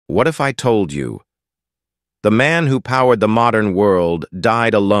What if I told you? The man who powered the modern world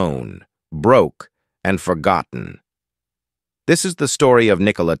died alone, broke, and forgotten. This is the story of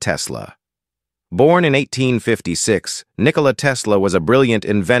Nikola Tesla. Born in 1856, Nikola Tesla was a brilliant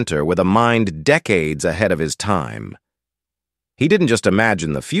inventor with a mind decades ahead of his time. He didn't just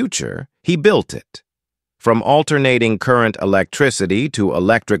imagine the future, he built it. From alternating current electricity to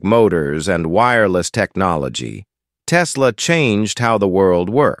electric motors and wireless technology, Tesla changed how the world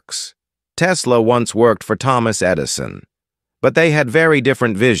works. Tesla once worked for Thomas Edison, but they had very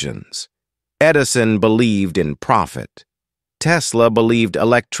different visions. Edison believed in profit. Tesla believed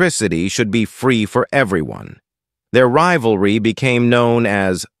electricity should be free for everyone. Their rivalry became known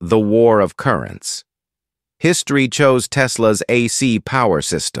as the War of Currents. History chose Tesla's AC power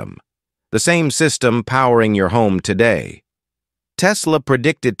system, the same system powering your home today. Tesla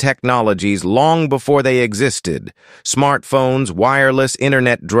predicted technologies long before they existed: smartphones, wireless,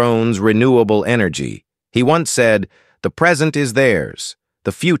 internet, drones, renewable energy. He once said, "The present is theirs,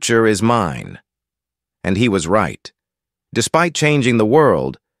 the future is mine." And he was right. Despite changing the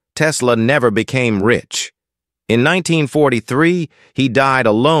world, Tesla never became rich. In 1943, he died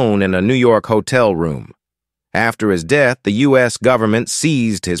alone in a New York hotel room. After his death, the U.S. government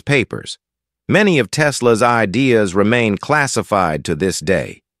seized his papers. Many of Tesla's ideas remain classified to this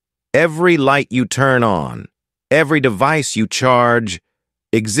day. Every light you turn on, every device you charge,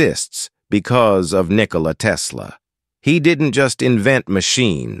 exists because of Nikola Tesla. He didn't just invent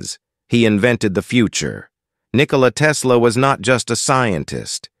machines, he invented the future. Nikola Tesla was not just a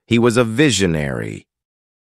scientist, he was a visionary.